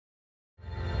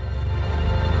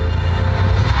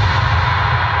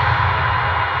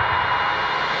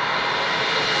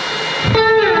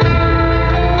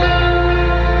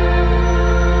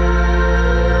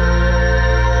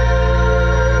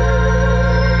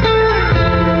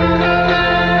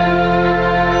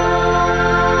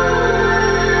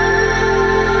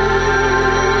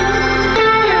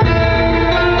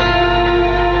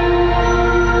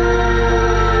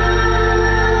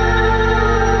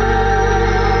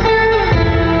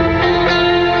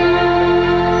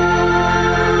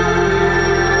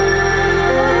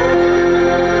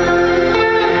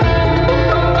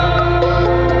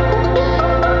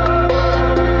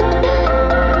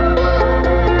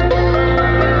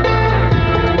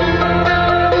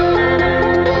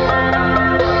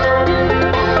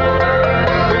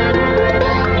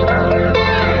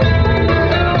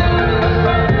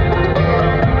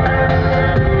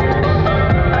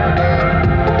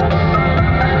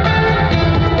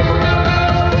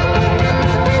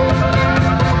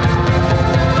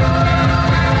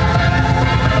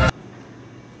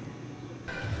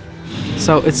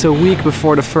So it's a week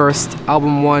before the first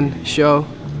album 1 show.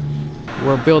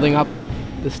 We're building up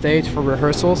the stage for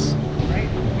rehearsals.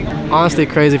 Honestly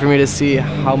crazy for me to see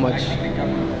how much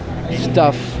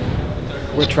stuff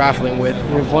we're traveling with.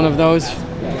 We have one of those,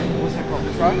 what's that called,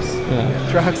 trucks?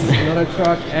 Yeah. Trucks, another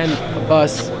truck, and a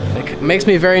bus. It makes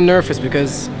me very nervous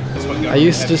because I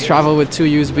used to just travel with 2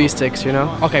 USB sticks, you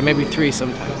know? Okay, maybe 3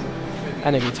 sometimes.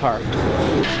 And a guitar.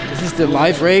 This is the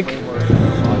live rig.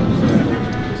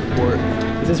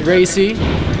 This is Racy,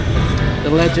 the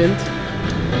legend.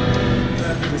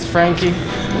 This is Frankie.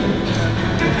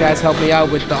 These guys help me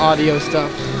out with the audio stuff.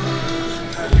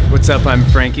 What's up, I'm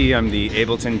Frankie. I'm the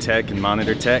Ableton tech and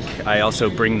monitor tech. I also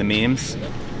bring the memes.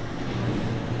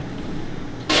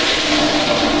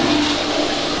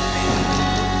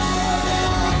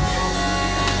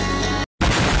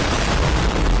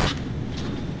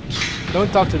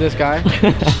 Don't talk to this guy.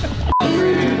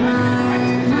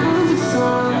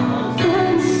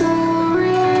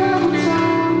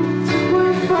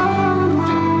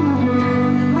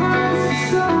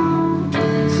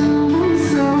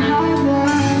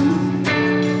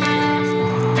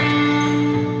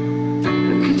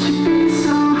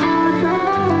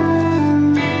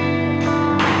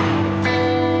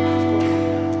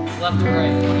 Left to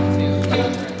right, 22.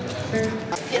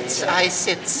 Jetzt I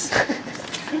sit.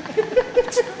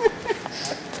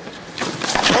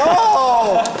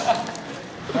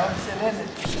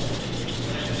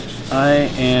 I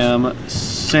am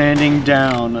sanding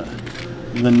down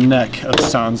the neck of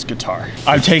San's guitar.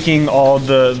 I'm taking all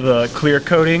the clear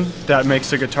coating that makes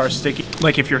the guitar sticky.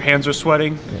 Like if your hands are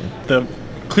sweating, the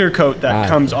clear coat that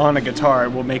comes on a guitar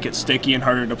will make it sticky and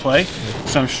harder to play.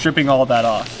 So I'm stripping all that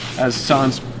off. As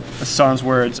San's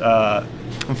words,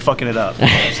 I'm fucking it up.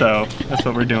 So that's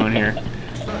what we're doing here.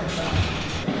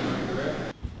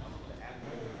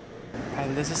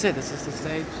 And this is it, this is the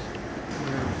stage.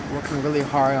 We're working really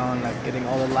hard on like getting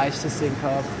all the lights to sync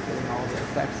up, getting all the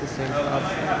effects to sync up,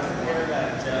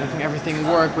 making everything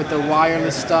work with the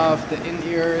wireless stuff, the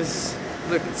in-ears.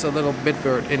 Look, it's a little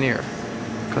Bitbird in-ear,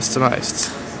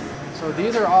 customized. So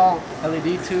these are all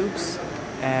LED tubes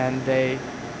and they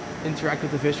interact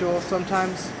with the visuals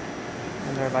sometimes.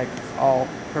 And they're like all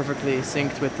perfectly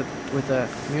synced with the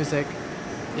music.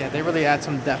 Yeah, they really add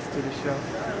some depth to the show.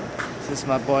 This is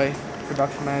my boy,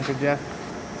 production manager Jeff.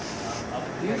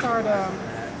 These are the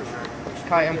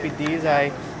Kai MPDs.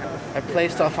 I play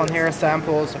stuff on here,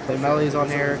 samples, I play melodies on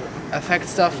here, effect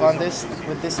stuff on this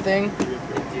with this thing.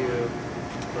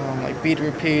 Like beat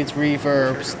repeats,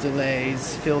 reverbs,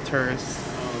 delays, filters,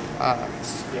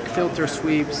 filter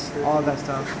sweeps, all of that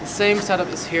stuff. The same setup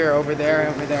is here, over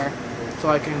there, so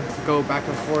I can go back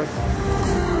and forth.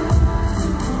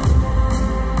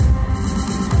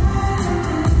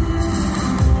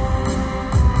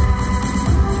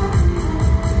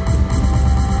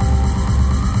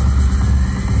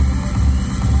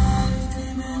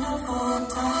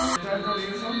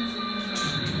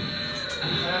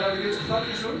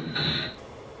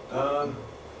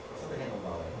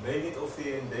 Weet niet of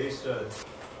die in deze.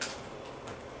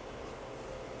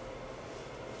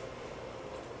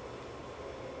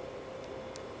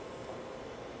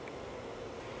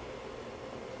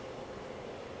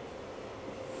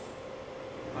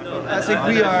 I think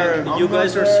we are. You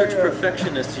guys are such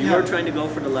perfectionists. You are trying to go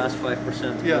for the last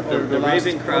 5%. Yeah, the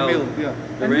raving crowd. Yeah,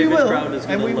 the raving crowd is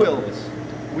going to love this.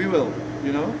 We will,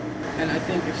 you know. And I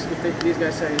think if these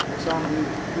guys say a song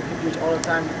we can use all the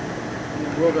time in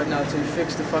the world right now to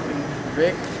fix the fucking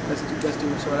rig, let's do it.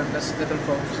 So let's let them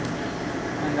focus.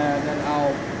 And then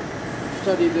I'll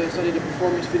study the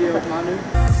performance video of Manu.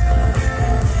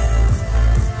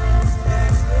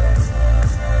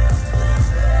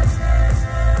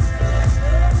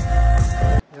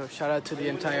 Shout out to the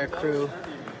entire crew,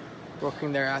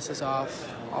 working their asses off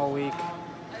all week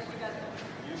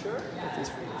with these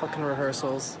fucking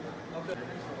rehearsals.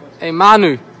 Hey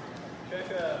Manu!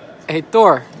 Hey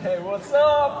Thor! Hey, what's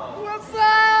up? What's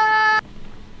up?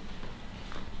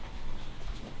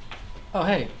 Oh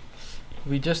hey,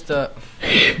 we just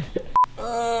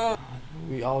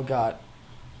we all got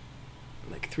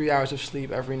like 3 hours of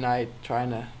sleep every night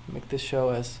trying to make this show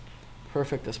as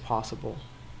perfect as possible.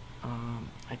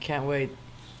 I can't wait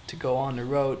to go on the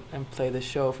road and play this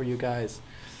show for you guys.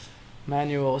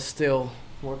 Manuel is still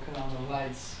working on the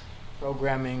lights,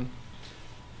 programming.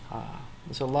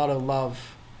 There's a lot of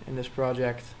love in this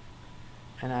project,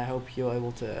 and I hope you're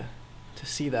able to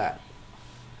see that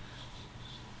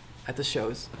at the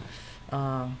shows.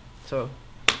 So,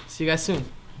 see you guys soon.